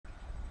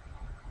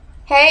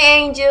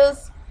Hey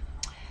angels.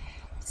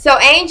 So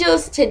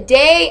angels,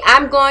 today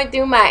I'm going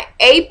through my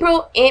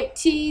April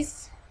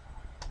empties.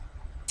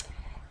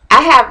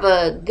 I have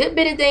a good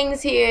bit of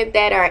things here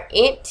that are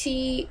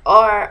empty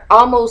or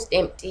almost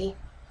empty.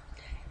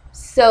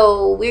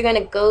 So we're going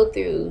to go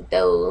through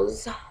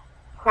those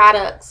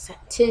products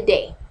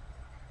today.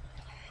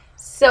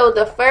 So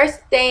the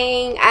first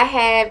thing I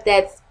have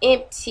that's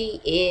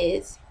empty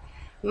is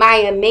my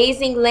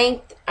Amazing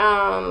Length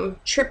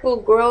Triple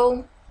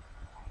Grow.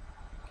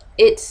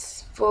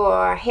 It's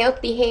for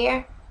healthy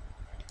hair.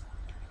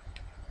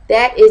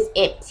 That is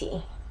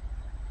empty.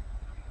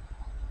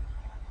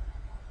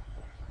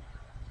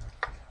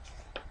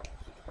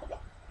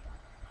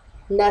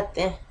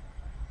 Nothing.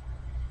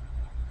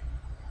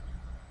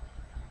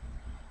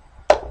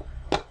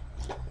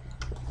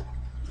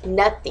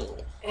 Nothing.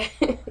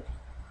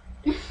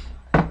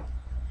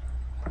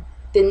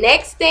 The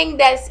next thing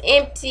that's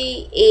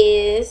empty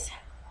is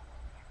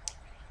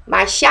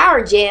my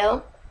shower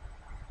gel.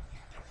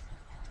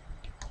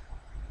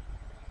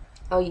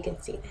 Oh, you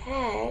can see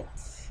that.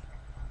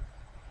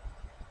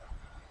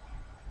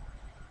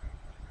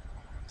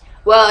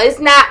 Well, it's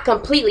not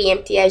completely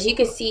empty. As you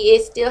can see,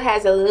 it still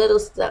has a little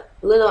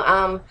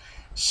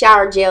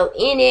shower gel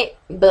in it,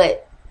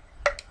 but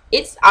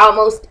it's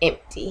almost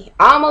empty.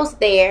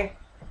 Almost there.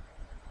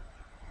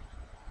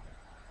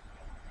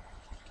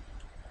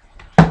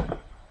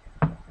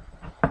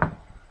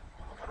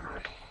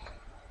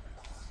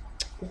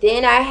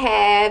 Then I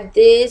have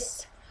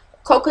this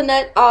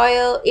coconut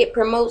oil. It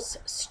promotes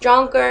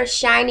stronger,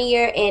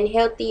 shinier, and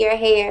healthier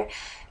hair.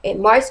 It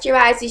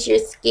moisturizes your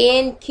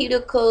skin,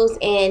 cuticles,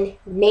 and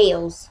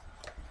nails.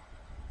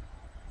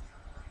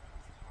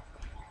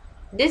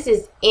 This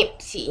is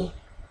empty.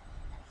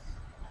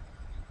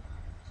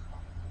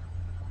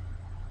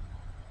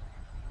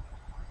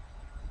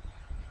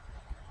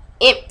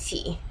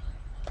 Empty.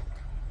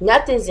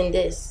 Nothing's in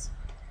this.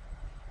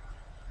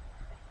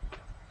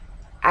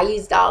 I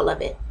used all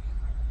of it.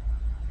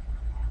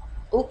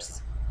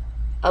 Oops.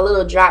 A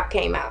little drop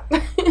came out.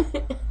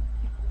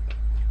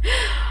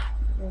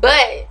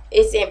 But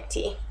it's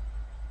empty.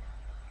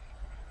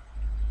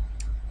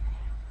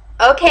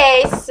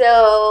 Okay,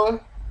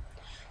 so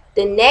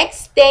the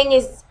next thing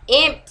is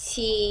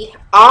empty.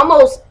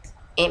 Almost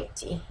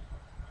empty.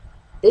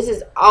 This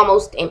is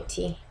almost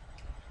empty.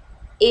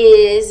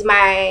 Is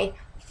my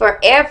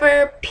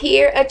Forever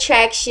Pure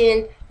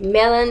Attraction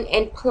Melon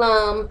and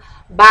Plum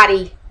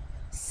Body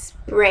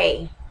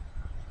Spray.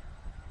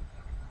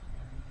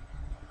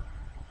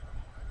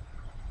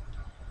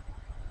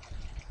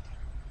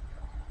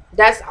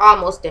 That's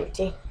almost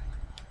empty.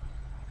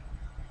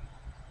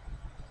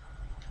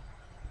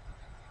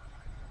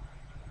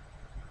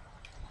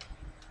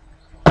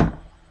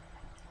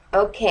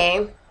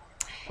 Okay.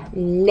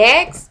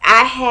 Next,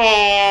 I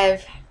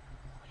have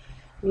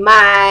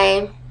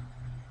my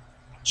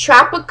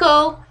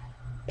Tropical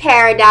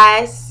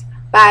Paradise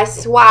by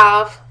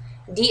Suave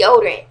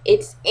deodorant.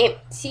 It's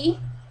empty.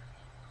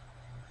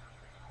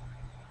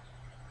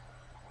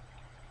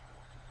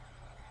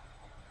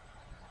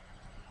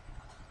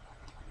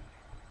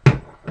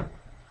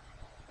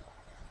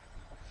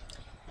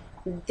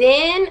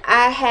 Then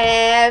I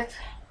have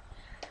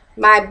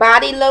my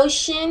body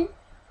lotion.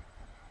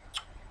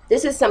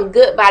 This is some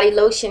good body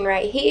lotion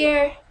right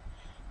here.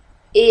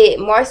 It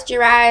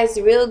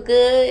moisturizes real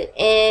good,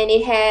 and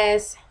it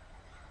has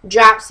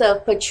drops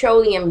of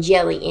petroleum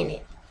jelly in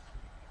it.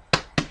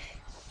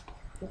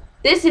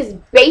 This is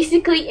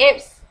basically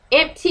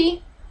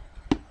empty.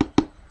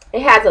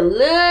 It has a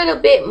little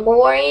bit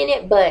more in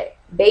it, but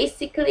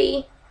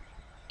basically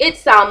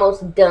it's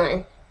almost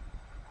done.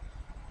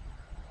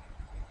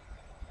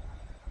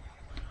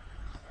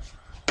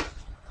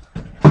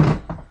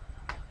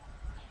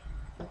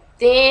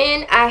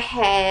 Then I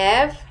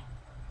have,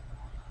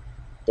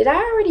 did I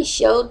already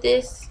show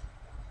this?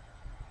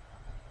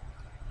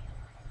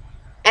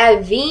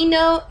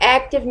 Aveeno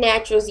Active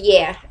Naturals.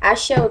 Yeah, I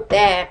showed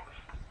that.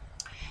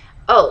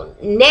 Oh,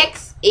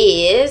 next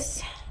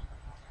is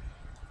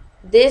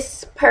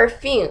this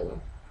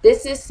perfume.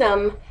 This is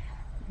some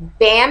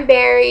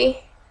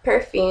Bamberry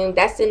perfume.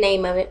 That's the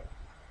name of it.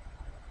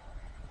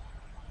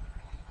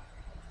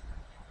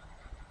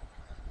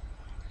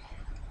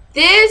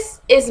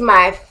 This is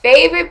my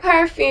favorite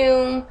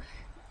perfume.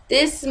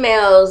 This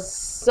smells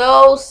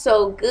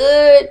so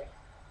good.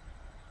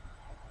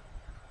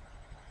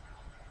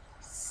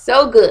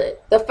 So good.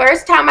 The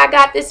first time I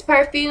got this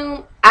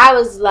perfume, I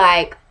was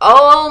like,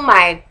 oh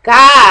my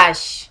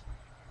gosh,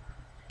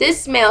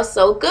 this smells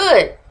so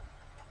good.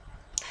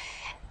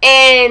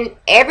 And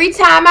every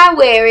time I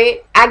wear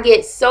it, I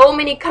get so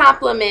many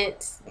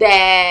compliments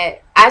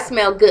that I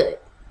smell good.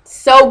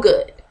 So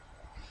good.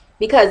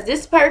 Because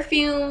this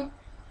perfume,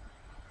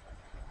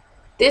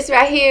 this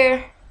right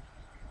here,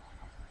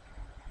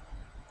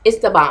 it's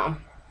the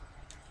bomb.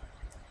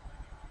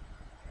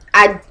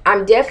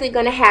 I'm definitely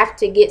going to have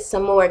to get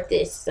some more of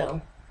this.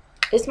 So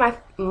it's my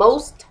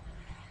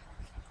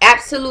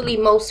absolutely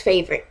most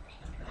favorite.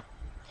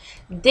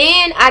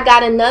 Then I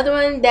got another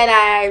one that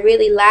I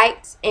really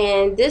liked,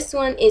 and this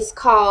one is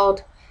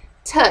called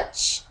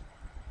Touch.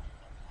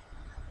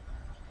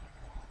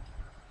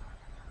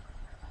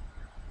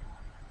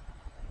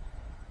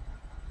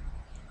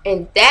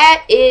 And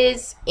that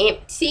is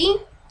empty.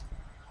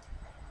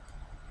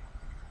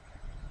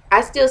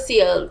 I still see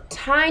a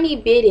tiny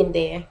bit in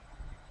there,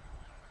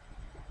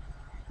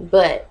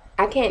 but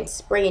I can't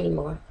spray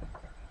anymore.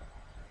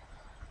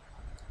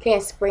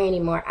 Can't spray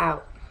anymore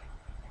out.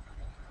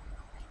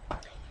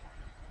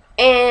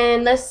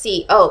 And let's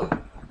see. Oh,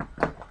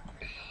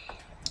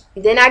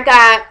 then I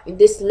got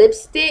this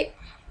lipstick.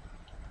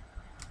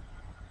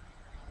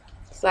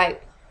 It's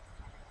like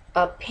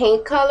a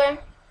pink color.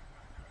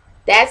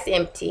 That's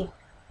empty.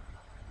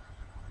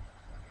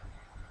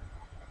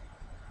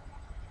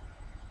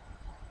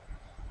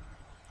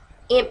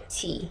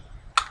 Empty.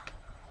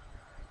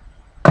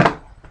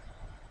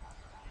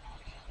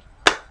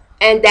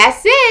 And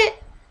that's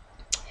it.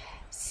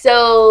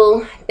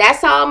 So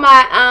that's all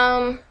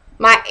my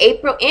my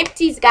April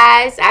empties,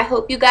 guys. I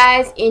hope you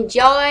guys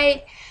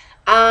enjoyed.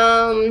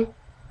 Let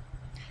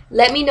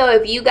me know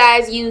if you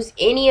guys use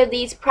any of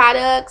these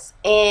products,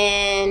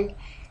 and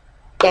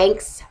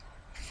thanks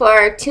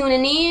for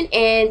tuning in,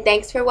 and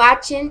thanks for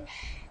watching.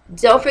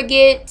 Don't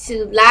forget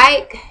to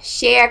like,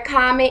 share,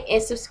 comment,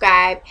 and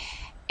subscribe,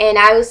 and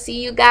I will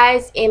see you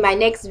guys in my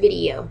next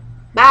video.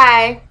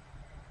 Bye.